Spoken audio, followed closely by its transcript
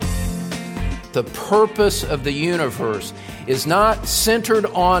the purpose of the universe is not centered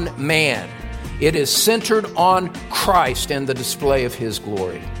on man. It is centered on Christ and the display of His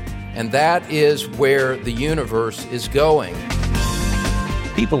glory. And that is where the universe is going.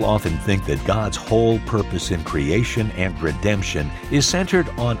 People often think that God's whole purpose in creation and redemption is centered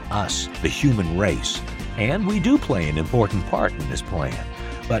on us, the human race. And we do play an important part in this plan,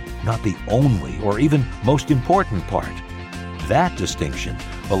 but not the only or even most important part. That distinction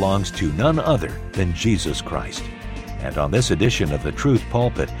belongs to none other than Jesus Christ. And on this edition of the Truth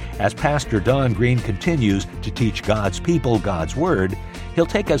Pulpit, as Pastor Don Green continues to teach God's people God's Word, he'll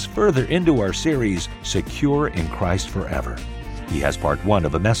take us further into our series, Secure in Christ Forever. He has part one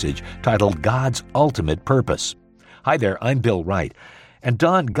of a message titled God's Ultimate Purpose. Hi there, I'm Bill Wright. And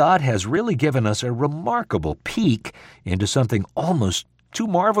Don, God has really given us a remarkable peek into something almost too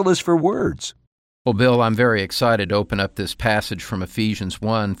marvelous for words. Well, Bill, I'm very excited to open up this passage from Ephesians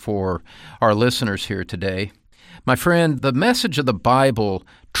 1 for our listeners here today. My friend, the message of the Bible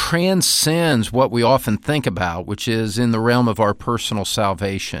transcends what we often think about, which is in the realm of our personal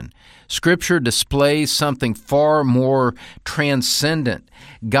salvation. Scripture displays something far more transcendent.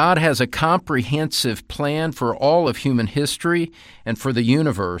 God has a comprehensive plan for all of human history and for the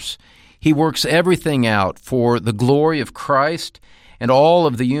universe. He works everything out for the glory of Christ, and all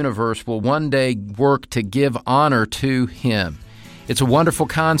of the universe will one day work to give honor to Him. It's a wonderful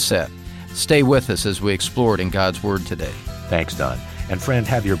concept. Stay with us as we explore it in God's Word today. Thanks, Don. And friend,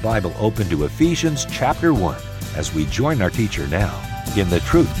 have your Bible open to Ephesians chapter 1 as we join our teacher now in the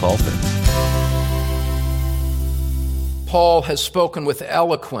Truth Pulpit. Paul has spoken with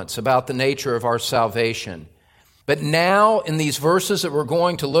eloquence about the nature of our salvation. But now, in these verses that we're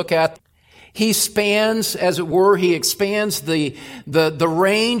going to look at, he spans, as it were, he expands the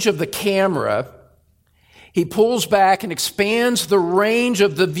range of the camera. He pulls back and expands the range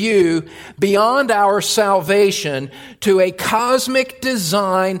of the view beyond our salvation to a cosmic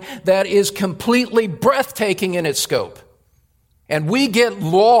design that is completely breathtaking in its scope. And we get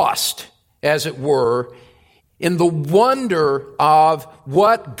lost, as it were, in the wonder of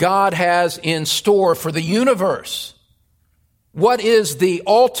what God has in store for the universe. What is the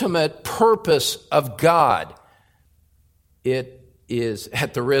ultimate purpose of God? It is,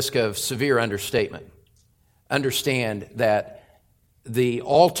 at the risk of severe understatement, understand that the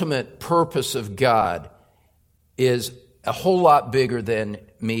ultimate purpose of God is a whole lot bigger than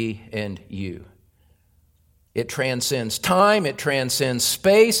me and you. It transcends time, it transcends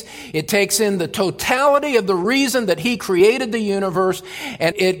space, it takes in the totality of the reason that He created the universe,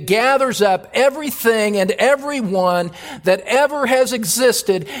 and it gathers up everything and everyone that ever has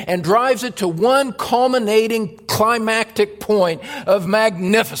existed and drives it to one culminating climactic point of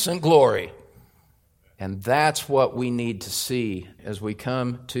magnificent glory. And that's what we need to see as we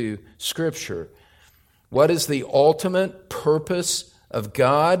come to Scripture. What is the ultimate purpose of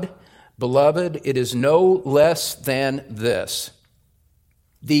God? Beloved, it is no less than this.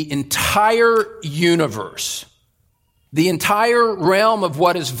 The entire universe, the entire realm of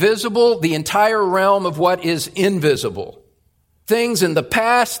what is visible, the entire realm of what is invisible, things in the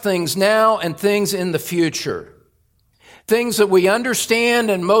past, things now, and things in the future, things that we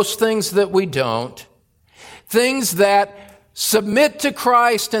understand and most things that we don't, things that submit to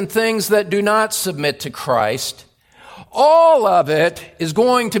Christ and things that do not submit to Christ. All of it is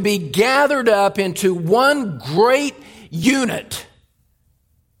going to be gathered up into one great unit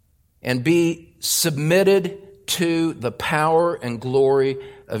and be submitted to the power and glory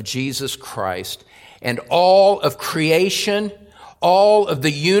of Jesus Christ. And all of creation, all of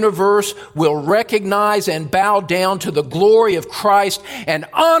the universe will recognize and bow down to the glory of Christ and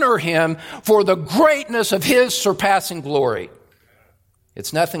honor Him for the greatness of His surpassing glory.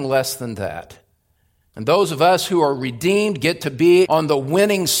 It's nothing less than that. And those of us who are redeemed get to be on the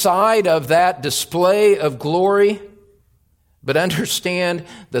winning side of that display of glory. But understand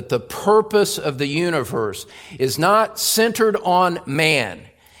that the purpose of the universe is not centered on man.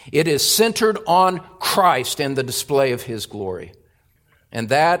 It is centered on Christ and the display of His glory. And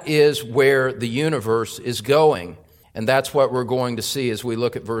that is where the universe is going. And that's what we're going to see as we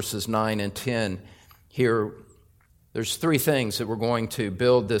look at verses 9 and 10. Here, there's three things that we're going to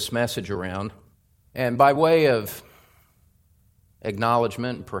build this message around. And by way of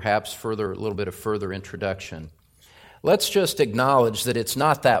acknowledgement and perhaps a little bit of further introduction, let's just acknowledge that it's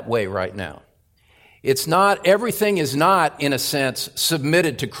not that way right now. Everything is not, in a sense,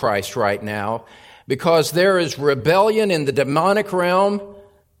 submitted to Christ right now, because there is rebellion in the demonic realm,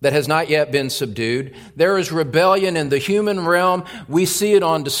 that has not yet been subdued. There is rebellion in the human realm. We see it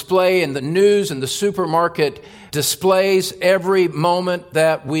on display in the news and the supermarket displays every moment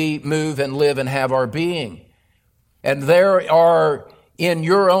that we move and live and have our being. And there are in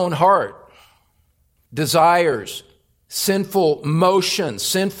your own heart desires, sinful motions,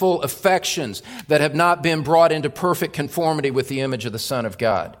 sinful affections that have not been brought into perfect conformity with the image of the Son of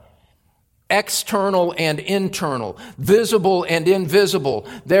God. External and internal, visible and invisible.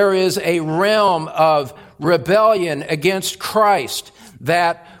 There is a realm of rebellion against Christ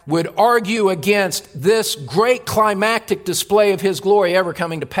that would argue against this great climactic display of His glory ever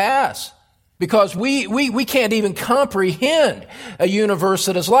coming to pass. Because we can't even comprehend a universe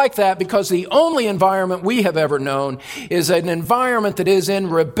that is like that, because the only environment we have ever known is an environment that is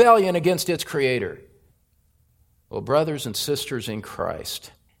in rebellion against its Creator. Well, brothers and sisters in Christ,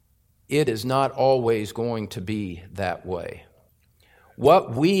 it is not always going to be that way.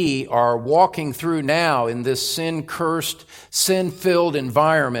 What we are walking through now in this sin-cursed, sin-filled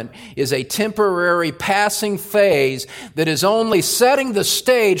environment is a temporary passing phase that is only setting the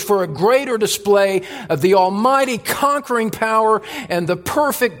stage for a greater display of the almighty conquering power and the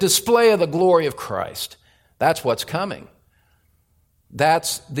perfect display of the glory of Christ. That's what's coming.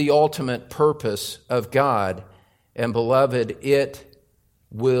 That's the ultimate purpose of God. And beloved, it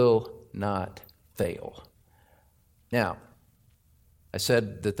will not fail. Now, I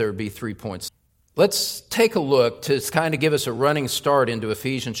said that there would be 3 points. Let's take a look to kind of give us a running start into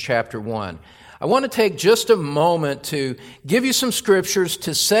Ephesians chapter 1. I want to take just a moment to give you some scriptures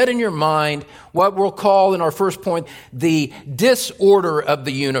to set in your mind what we'll call in our first point the disorder of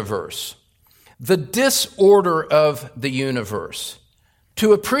the universe. The disorder of the universe.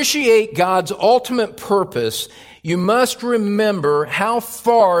 To appreciate God's ultimate purpose, you must remember how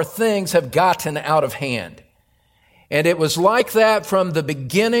far things have gotten out of hand. And it was like that from the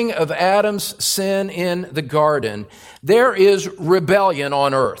beginning of Adam's sin in the garden. There is rebellion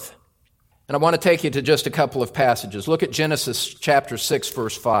on earth. And I want to take you to just a couple of passages. Look at Genesis chapter 6,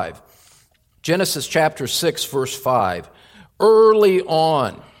 verse 5. Genesis chapter 6, verse 5. Early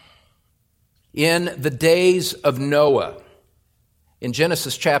on in the days of Noah, in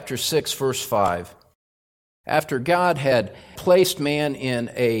Genesis chapter 6, verse 5, after God had placed man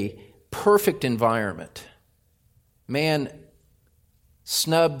in a perfect environment, man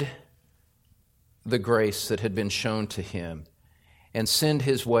snubbed the grace that had been shown to him and sinned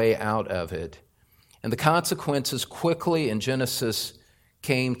his way out of it. And the consequences quickly in Genesis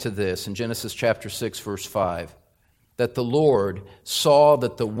came to this, in Genesis chapter 6, verse 5, that the Lord saw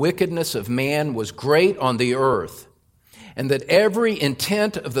that the wickedness of man was great on the earth, and that every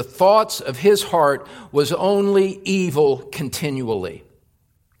intent of the thoughts of his heart was only evil continually.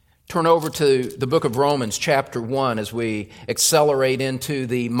 Turn over to the book of Romans chapter 1 as we accelerate into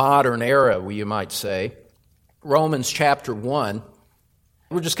the modern era, you might say. Romans chapter 1.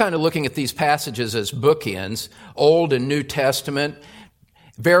 We're just kind of looking at these passages as bookends, Old and New Testament,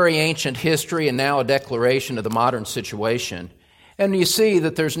 very ancient history, and now a declaration of the modern situation. And you see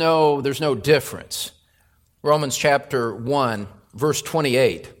that there's no difference. Romans chapter 1, verse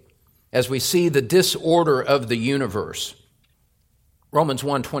 28, as we see the disorder of the universe. Romans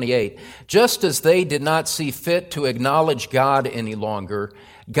 1:28, just as they did not see fit to acknowledge God any longer,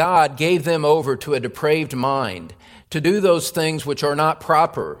 God gave them over to a depraved mind to do those things which are not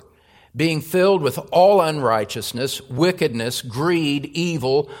proper, being filled with all unrighteousness, wickedness, greed,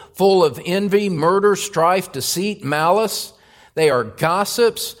 evil, full of envy, murder, strife, deceit, malice. They are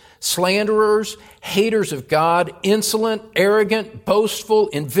gossips, slanderers, haters of God, insolent, arrogant, boastful,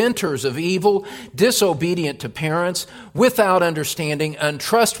 inventors of evil, disobedient to parents, without understanding,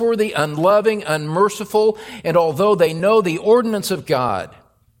 untrustworthy, unloving, unmerciful, and although they know the ordinance of God,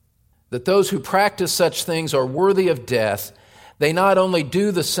 that those who practice such things are worthy of death, they not only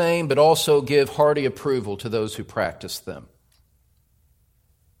do the same, but also give hearty approval to those who practice them.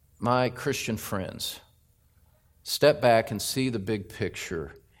 My Christian friends, step back and see the big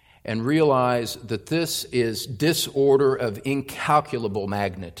picture and realize that this is disorder of incalculable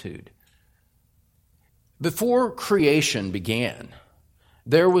magnitude. Before creation began,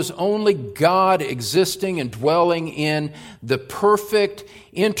 there was only God existing and dwelling in the perfect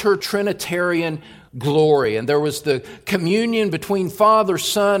intertrinitarian glory. And there was the communion between Father,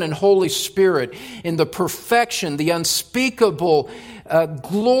 Son, and Holy Spirit in the perfection, the unspeakable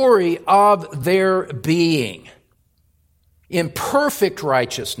glory of their being. In perfect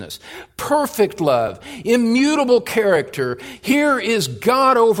righteousness, perfect love, immutable character. Here is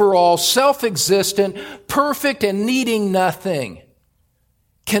God over all, self-existent, perfect and needing nothing.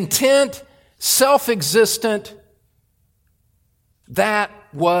 Content, self-existent, That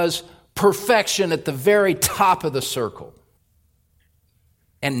was perfection at the very top of the circle.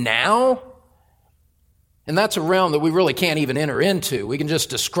 And now, and that's a realm that we really can't even enter into. We can just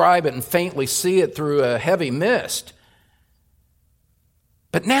describe it and faintly see it through a heavy mist.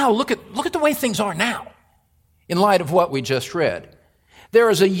 But now, look at the way things are now, in light of what we just read. There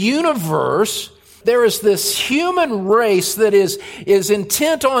is a universe, there is this human race that is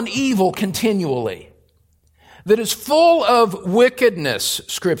intent on evil continually, that is full of wickedness,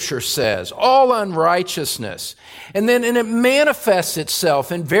 Scripture says, all unrighteousness. And it manifests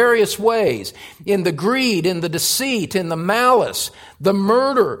itself in various ways, in the greed, in the deceit, in the malice, the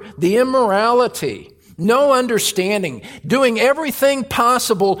murder, the immorality, no understanding, doing everything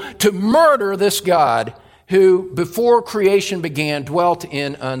possible to murder this God who, before creation began, dwelt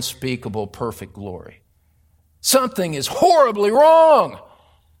in unspeakable perfect glory. Something is horribly wrong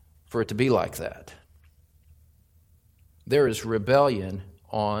for it to be like that. There is rebellion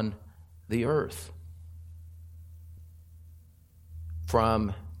on the earth.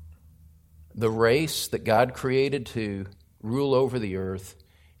 From the race that God created to rule over the earth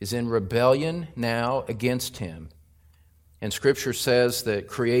is in rebellion now against Him. And Scripture says that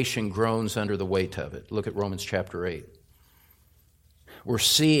creation groans under the weight of it. Look at Romans chapter 8. We're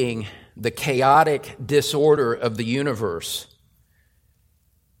seeing the chaotic disorder of the universe.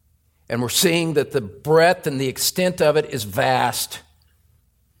 And we're seeing that the breadth and the extent of it is vast.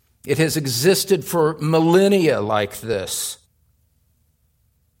 It has existed for millennia like this.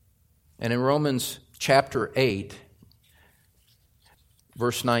 And in Romans chapter 8,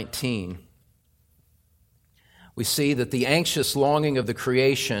 verse 19, we see that the anxious longing of the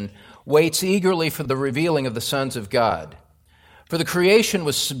creation waits eagerly for the revealing of the sons of God. For the creation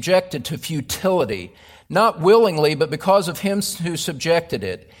was subjected to futility, not willingly, but because of Him who subjected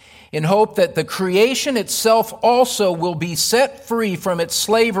it, in hope that the creation itself also will be set free from its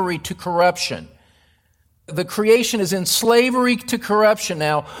slavery to corruption. The creation is in slavery to corruption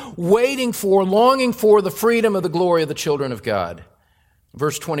now, longing for the freedom of the glory of the children of God.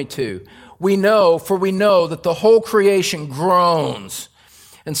 Verse 22, we know that the whole creation groans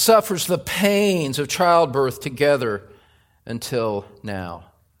and suffers the pains of childbirth together until now.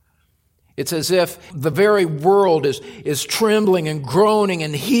 It's as if the very world is trembling and groaning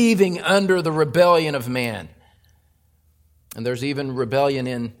and heaving under the rebellion of man. And there's even rebellion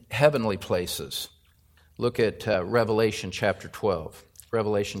in heavenly places. Look at Revelation chapter 12.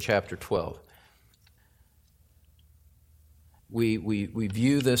 Revelation chapter 12. We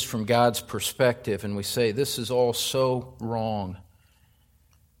view this from God's perspective and we say, this is all so wrong.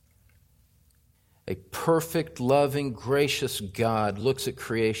 A perfect, loving, gracious God looks at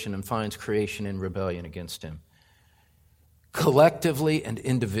creation and finds creation in rebellion against Him, collectively and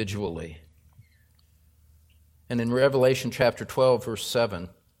individually. And in Revelation chapter 12, verse 7,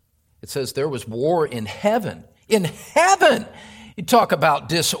 it says there was war in heaven. In heaven! You talk about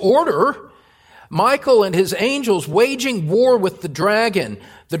disorder. Michael and his angels waging war with the dragon.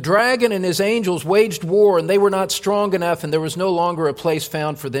 The dragon and his angels waged war, and they were not strong enough, and there was no longer a place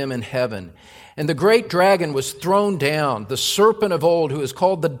found for them in heaven. And the great dragon was thrown down, the serpent of old, who is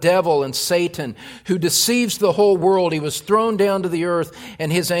called the devil and Satan, who deceives the whole world. He was thrown down to the earth,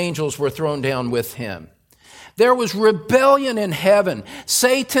 and his angels were thrown down with him. There was rebellion in heaven.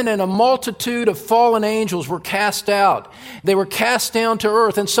 Satan and a multitude of fallen angels were cast out. They were cast down to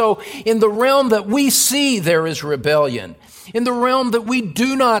earth. And so in the realm that we see, there is rebellion. In the realm that we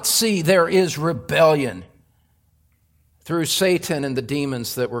do not see, there is rebellion through Satan and the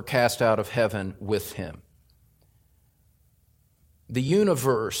demons that were cast out of heaven with him. The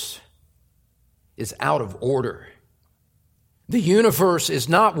universe is out of order. The universe is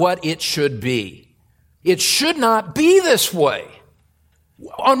not what it should be. It should not be this way.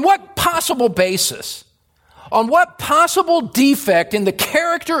 On what possible basis? On what possible defect in the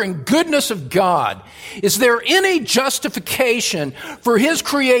character and goodness of God is there any justification for His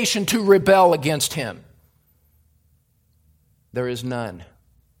creation to rebel against Him? There is none.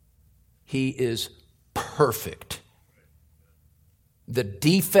 He is perfect. The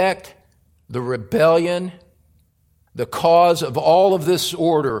defect, the rebellion, the cause of all of this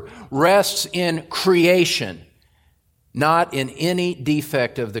order rests in creation, not in any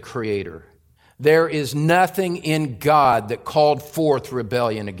defect of the Creator. There is nothing in God that called forth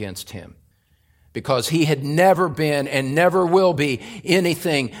rebellion against Him, because He had never been and never will be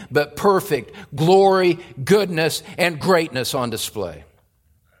anything but perfect glory, goodness, and greatness on display.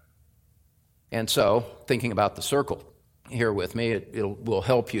 And so, thinking about the circle here with me, it will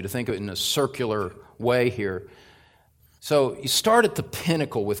help you to think of it in a circular way here. So you start at the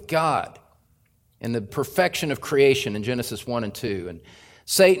pinnacle with God. and the perfection of creation in Genesis 1 and 2. And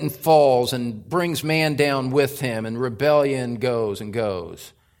Satan falls and brings man down with him, and rebellion goes and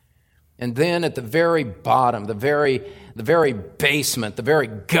goes. And then at the very bottom, the very basement, the very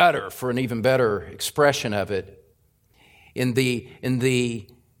gutter, for an even better expression of it, in the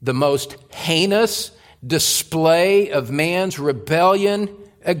most heinous display of man's rebellion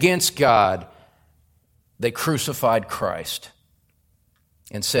against God, they crucified Christ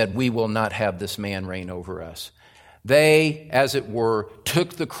and said, "We will not have this man reign over us." They, as it were,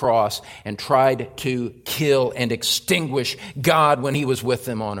 took the cross and tried to kill and extinguish God when he was with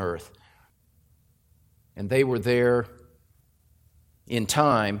them on earth. And they were there in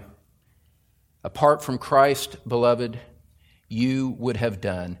time. Apart from Christ, beloved, you would have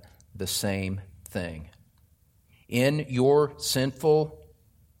done the same thing. In your sinful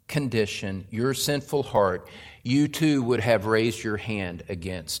condition, your sinful heart, you too would have raised your hand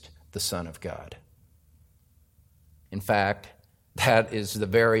against the Son of God. In fact, that is the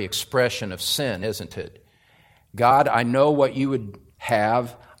very expression of sin, isn't it? God, I know what you would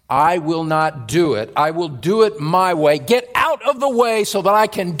have. I will not do it. I will do it my way. Get out of the way so that I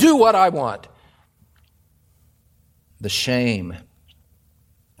can do what I want. The shame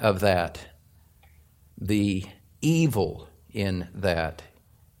of that, the evil in that,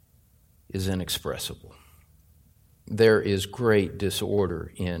 is inexpressible. There is great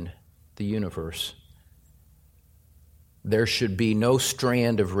disorder in the universe. There should be no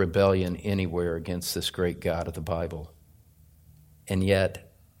strand of rebellion anywhere against this great God of the Bible. And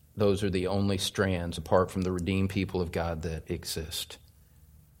yet, those are the only strands, apart from the redeemed people of God, that exist.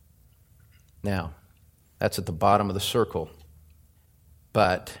 Now, that's at the bottom of the circle.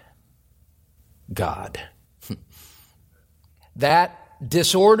 But God. That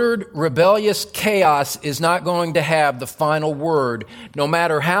disordered, rebellious chaos is not going to have the final word, no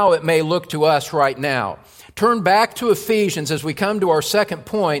matter how it may look to us right now. Turn back to Ephesians as we come to our second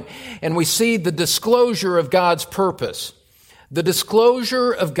point, and we see the disclosure of God's purpose. The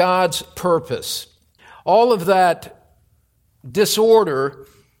disclosure of God's purpose. All of that disorder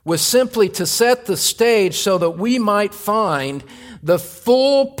was simply to set the stage so that we might find the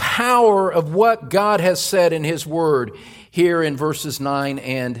full power of what God has said in His Word here in verses 9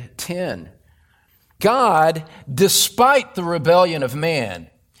 and 10. God, despite the rebellion of man,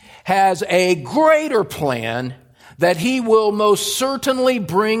 has a greater plan that He will most certainly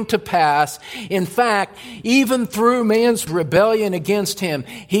bring to pass. In fact, even through man's rebellion against Him,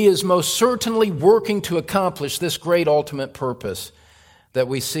 He is most certainly working to accomplish this great ultimate purpose that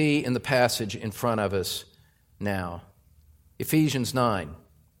we see in the passage in front of us now. Ephesians 9.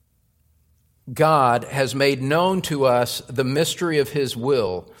 God has made known to us the mystery of His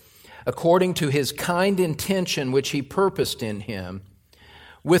will, according to His kind intention which He purposed in Him,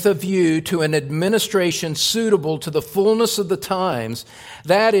 with a view to an administration suitable to the fullness of the times,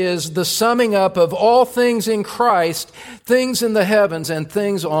 that is, the summing up of all things in Christ, things in the heavens and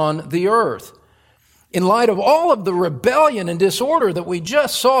things on the earth. In light of all of the rebellion and disorder that we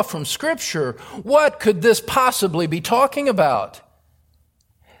just saw from Scripture, what could this possibly be talking about?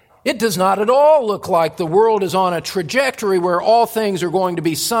 It does not at all look like the world is on a trajectory where all things are going to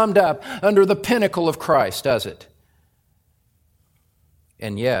be summed up under the pinnacle of Christ, does it?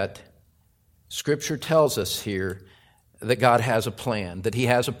 And yet, Scripture tells us here that God has a plan, that He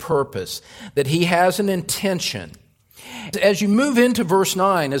has a purpose, that He has an intention. As you move into verse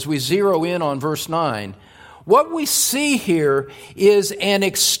 9, as we zero in on verse 9, what we see here is an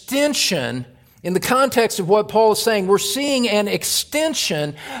extension. In the context of what Paul is saying, we're seeing an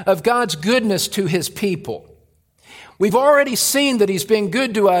extension of God's goodness to His people. We've already seen that He's been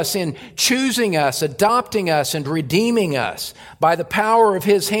good to us in choosing us, adopting us, and redeeming us by the power of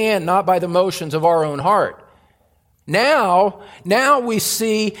His hand, not by the motions of our own heart. Now we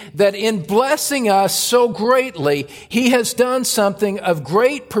see that in blessing us so greatly, He has done something of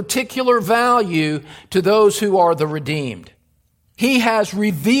great particular value to those who are the redeemed. He has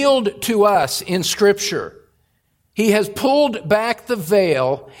revealed to us in Scripture. He has pulled back the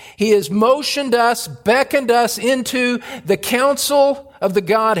veil. He has motioned us, beckoned us into the council of the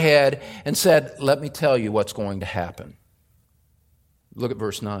Godhead and said, let me tell you what's going to happen. Look at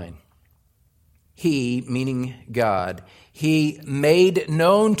verse 9. He, meaning God, He made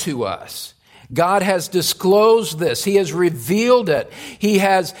known to us. God has disclosed this. He has revealed it. He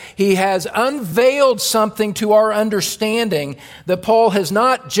has unveiled something to our understanding that Paul has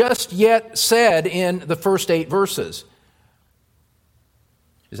not just yet said in the first 8 verses.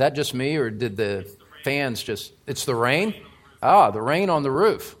 Is that just me, or did the fans just... It's the rain? The rain on the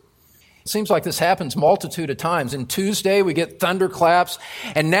roof. It seems like this happens multitude of times. And Tuesday we get thunderclaps.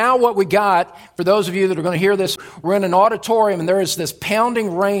 And now what we got, for those of you that are going to hear this, we're in an auditorium and there is this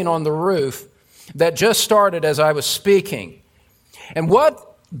pounding rain on the roof that just started as I was speaking. And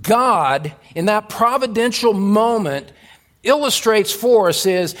what God, in that providential moment, illustrates for us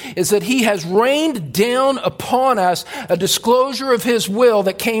is that He has rained down upon us a disclosure of His will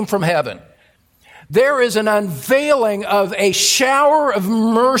that came from heaven. There is an unveiling of a shower of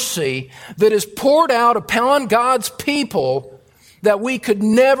mercy that is poured out upon God's people that we could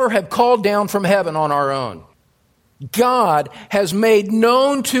never have called down from heaven on our own. God has made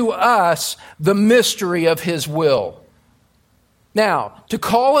known to us the mystery of His will. Now, to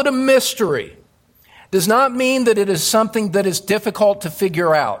call it a mystery does not mean that it is something that is difficult to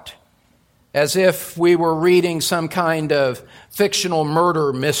figure out, as if we were reading some kind of fictional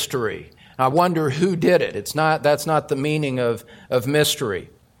murder mystery. I wonder who did it. That's not the meaning of mystery.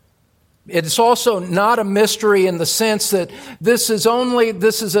 It's also not a mystery in the sense that this is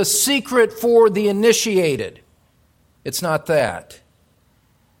a secret for the initiated. It's not that.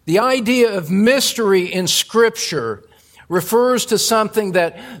 The idea of mystery in Scripture refers to something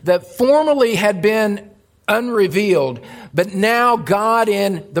that formerly had been unrevealed, but now God,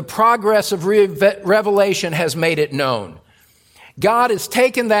 in the progress of revelation, has made it known. God has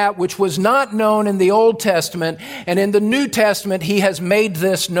taken that which was not known in the Old Testament, and in the New Testament, He has made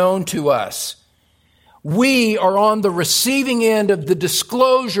this known to us. We are on the receiving end of the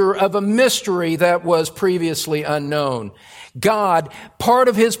disclosure of a mystery that was previously unknown. God, part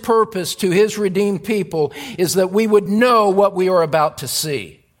of His purpose to His redeemed people is that we would know what we are about to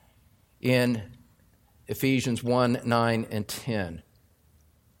see in Ephesians 1, 9, and 10.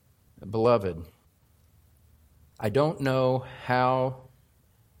 Beloved, I don't know how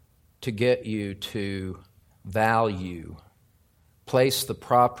to get you to value, place the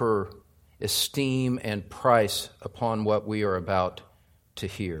proper esteem and price upon what we are about to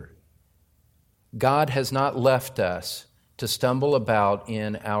hear. God has not left us to stumble about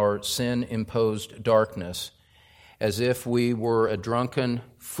in our sin-imposed darkness as if we were a drunken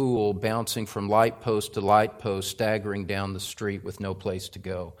fool bouncing from light post to light post, staggering down the street with no place to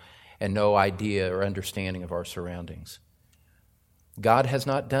go and no idea or understanding of our surroundings. God has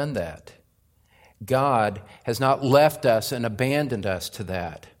not done that. God has not left us and abandoned us to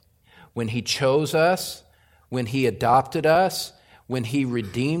that. When He chose us, when He adopted us, when He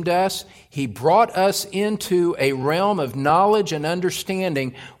redeemed us, He brought us into a realm of knowledge and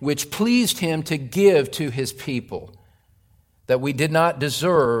understanding which pleased Him to give to His people, that we did not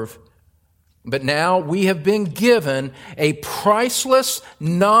deserve. But now we have been given a priceless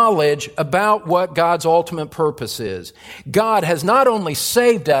knowledge about what God's ultimate purpose is. God has not only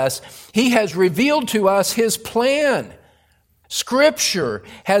saved us, He has revealed to us His plan. Scripture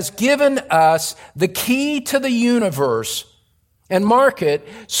has given us the key to the universe. And mark it,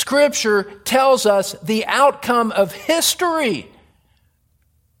 Scripture tells us the outcome of history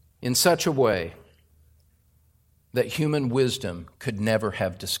in such a way that human wisdom could never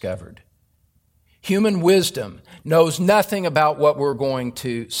have discovered. Human wisdom knows nothing about what we're going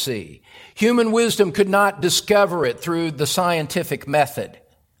to see. Human wisdom could not discover it through the scientific method.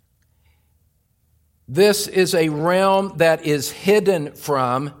 This is a realm that is hidden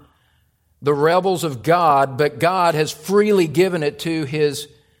from the rebels of God, but God has freely given it to His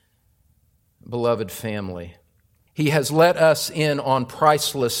beloved family. He has let us in on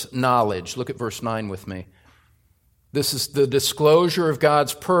priceless knowledge. Look at verse 9 with me. This is the disclosure of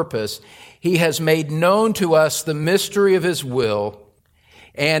God's purpose. He has made known to us the mystery of His will,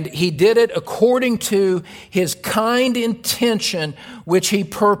 and He did it according to His kind intention, which He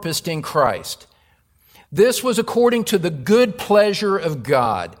purposed in Christ. This was according to the good pleasure of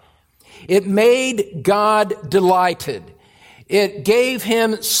God. It made God delighted. It gave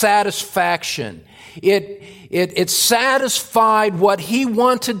Him satisfaction. It satisfied what He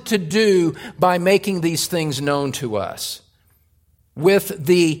wanted to do by making these things known to us. With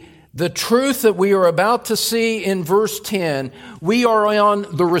the truth that we are about to see in verse 10, we are on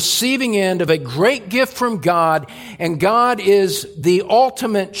the receiving end of a great gift from God, and God is the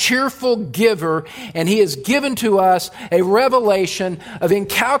ultimate cheerful giver, and He has given to us a revelation of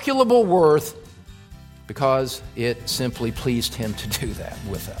incalculable worth because it simply pleased Him to do that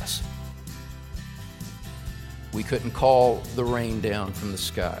with us. We couldn't call the rain down from the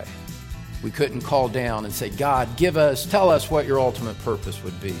sky. We couldn't call down and say, God, tell us what your ultimate purpose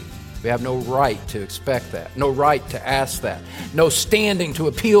would be. We have no right to expect that, no right to ask that, no standing to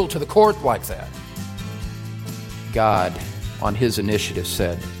appeal to the court like that. God, on His initiative,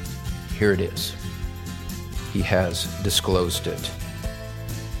 said, here it is. He has disclosed it.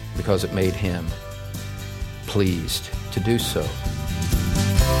 because it made him pleased to do so.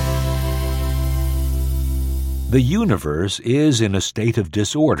 The universe is in a state of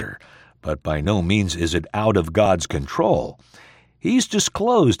disorder, but by no means is it out of God's control. He's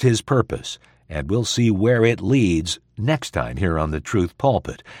disclosed his purpose, and we'll see where it leads next time here on the Truth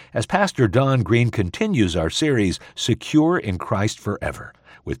Pulpit, as Pastor Don Green continues our series, Secure in Christ Forever,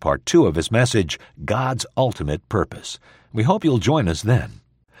 with part 2 of his message, God's Ultimate Purpose. We hope you'll join us then.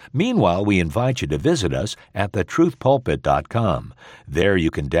 Meanwhile, we invite you to visit us at thetruthpulpit.com. There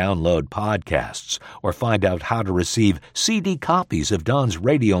you can download podcasts or find out how to receive CD copies of Don's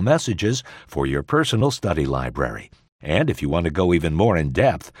radio messages for your personal study library. And if you want to go even more in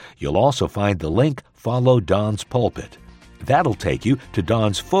depth, you'll also find the link Follow Don's Pulpit. That'll take you to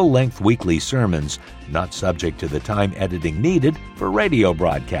Don's full-length weekly sermons, not subject to the time editing needed for radio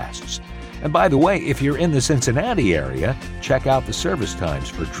broadcasts. And by the way, if you're in the Cincinnati area, check out the service times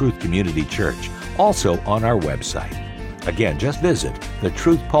for Truth Community Church, also on our website. Again, just visit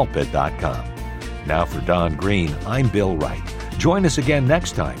thetruthpulpit.com. Now for Don Green, I'm Bill Wright. Join us again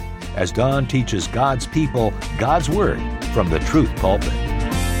next time as Don teaches God's people God's Word from the Truth Pulpit.